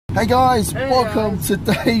Hey guys, welcome to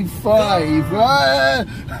day 5.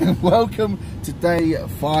 Welcome to day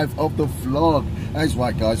 5 of the vlog. That's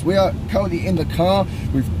right guys, we are currently in the car.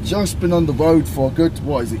 We've just been on the road for a good,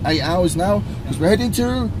 what is it, 8 hours now? Because we're heading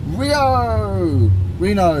to Reno.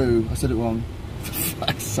 I said it wrong. For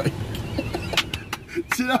fuck's sake.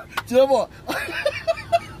 do you know what?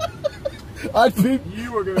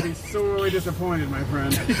 You are going to be sorely disappointed, my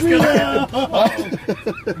friend.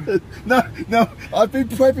 No, I've been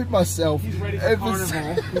prepping myself. He's ready for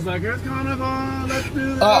carnival. He's like, here's carnival, let's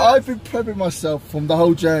do this. I've been prepping myself from the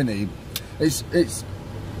whole journey. It's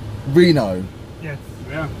Reno. Yes.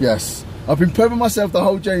 Yeah. Yes. I've been prepping myself the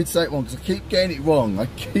whole journey to say it wrong because I keep getting it wrong. I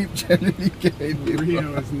keep generally getting it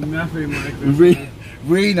Reno wrong. is nothing like this.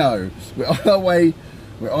 Reno. We're on our way.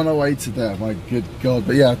 We're on our way to there, my good God.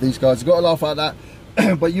 But yeah, these guys have got to laugh at that.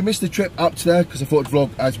 But you missed the trip up to there because I thought to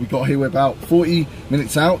vlog as we got here. We're about 40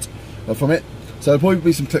 minutes out from it. So there'll probably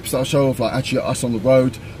be some clips that I'll show of like actually us on the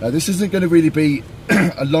road. This isn't going to really be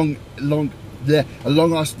a long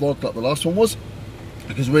ass vlog like the last one was.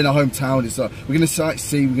 Because we're in our hometown. It's we're going to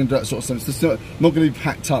sightsee, we're going to do that sort of stuff. It's not going to be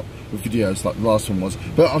packed up with videos like the last one was.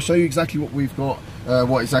 But I'll show you exactly what we've got,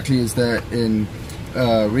 what exactly is there in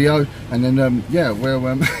Rio, and then yeah,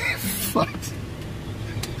 we're fucked.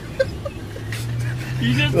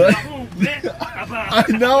 You just I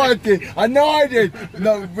know I did.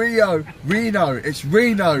 No, Reno. It's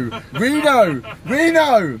Reno. Okay.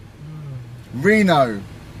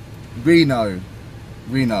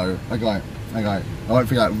 I won't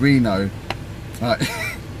forget Reno. Right.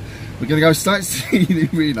 We're gonna go sightseeing in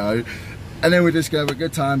Reno, and then we're just gonna have a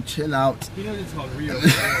good time, chill out. You know it's called Rio.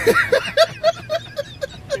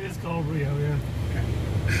 It is called Rio, yeah.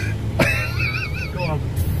 Okay. Go on.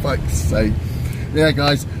 Fuck's sake. Yeah,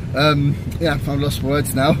 guys. Yeah, I've lost my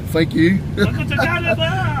words now. Thank you. Welcome to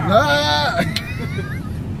Canada.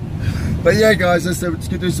 But yeah, guys, let's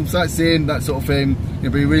go do some sightseeing, that sort of thing.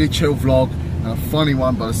 It'll be a really chill vlog, and a funny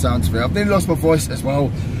one by the sounds of it. I've nearly lost my voice as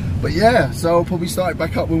well. But yeah, so I'll probably start it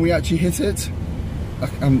back up when we actually hit it.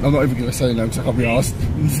 I'm not even going to say no because I can't be asked.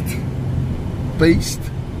 Beast.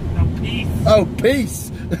 No, peace. Oh, peace.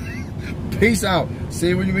 Peace out. See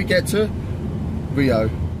you when we get to Rio.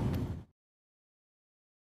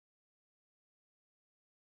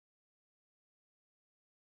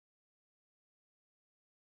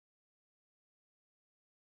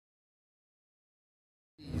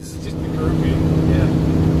 It's just the groupie. Yeah.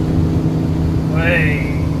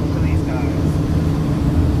 Hey, look at these guys.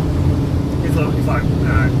 He's like,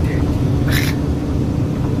 dick.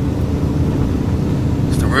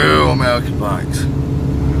 It's the real American bikes.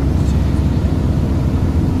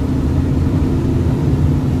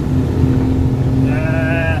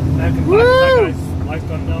 American bikes, that guy's life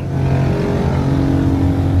gone numb.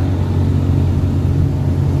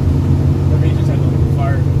 Maybe he just had a little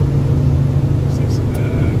fire.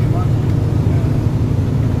 Come on.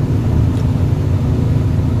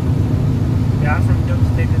 Yeah, I'm from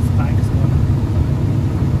Doug's Davis Bikes.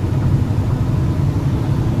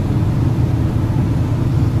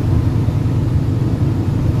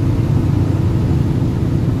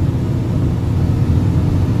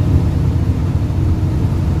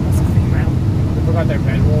 Got their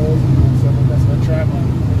bedrolls and stuff like that, so they're traveling.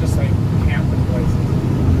 They're just like camping places.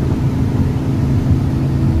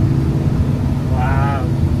 Wow.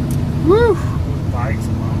 Woo! Those bikes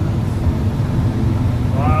alone.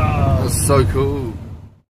 Wow. That's so cool.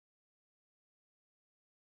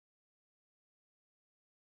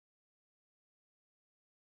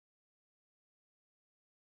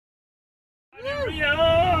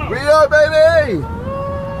 Rio, baby!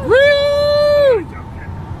 Woo!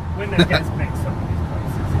 When they get mixed up with these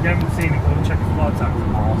places. If you haven't seen it, go and check the vlogs out. It's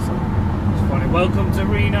awesome. It's funny. Welcome to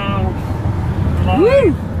Reno.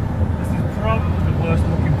 Woo! This is probably the worst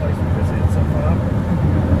looking place we've visited so far.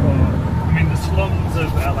 But, I mean, the slums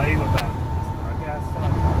of LA were better. I guess.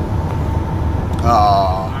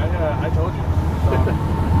 I told you.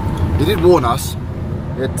 He did warn us.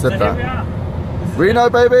 It said So here we that. are. Reno,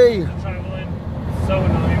 baby! Traveling. So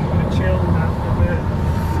annoying. We're going to chill after a bit.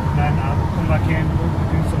 And then I'll come back in. We'll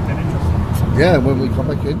do something interesting. Yeah, when we come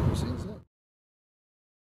back in, we'll see you soon.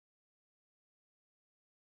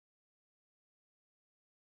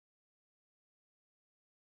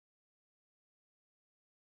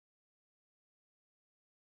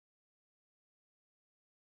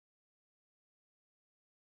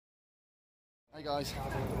 Hey guys.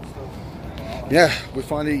 Yeah, we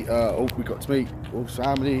finally we got to meet all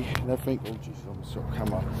family and everything. Oh Jesus, I'm sort of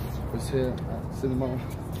camera. Was here at Cinema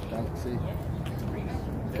Galaxy.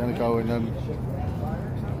 Gonna go and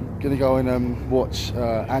gonna go and watch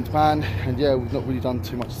Ant-Man, and yeah, we've not really done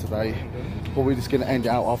too much today. Probably just gonna end it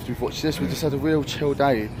out after we've watched this. We just had a real chill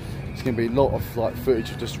day. It's gonna be a lot of like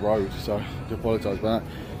footage of just road, so I do apologise about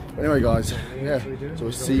that. But anyway, guys, yeah, so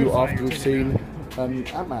we'll see you after we've seen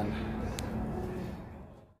Ant-Man.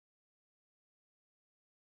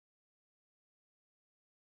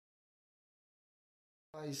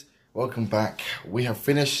 Guys, welcome back. We have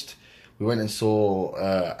finished. We went and saw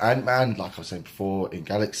Ant-Man, like I was saying before, in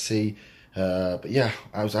Galaxy. But yeah,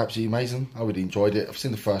 it was absolutely amazing. I really enjoyed it. I've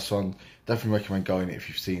seen the first one. Definitely recommend going if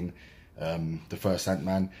you've seen the first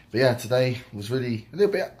Ant-Man. But yeah, today was really a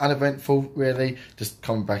little bit uneventful, really. Just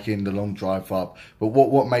coming back in, the long drive up. But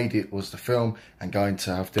what made it was the film and going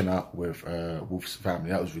to have dinner with Wolf's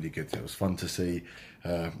family. That was really good. It was fun to see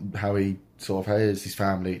how he sort of has his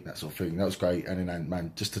family, that sort of thing. That was great. And then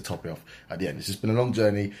Ant-Man, just to top it off at the end. It's just been a long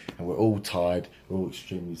journey and we're all tired. We're all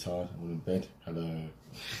extremely tired. We're in bed. Hello.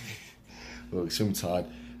 We're all extremely tired.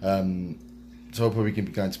 So I'll probably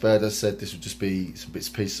be going to bed. As I said, this would just be some bits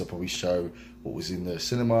and pieces. I'll probably show what was in the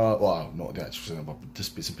cinema. Well, not the actual cinema, but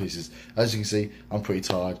just bits and pieces. As you can see, I'm pretty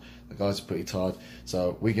tired. The guys are pretty tired.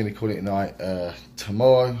 So we're going to call it a night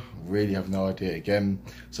tomorrow. Really have no idea again.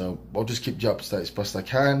 So I'll just keep you up to date as best I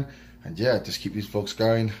can. And yeah, just keep these vlogs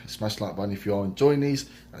going. Smash the like button if you are enjoying these.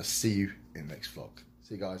 And I'll see you in the next vlog.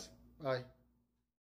 See you guys. Bye.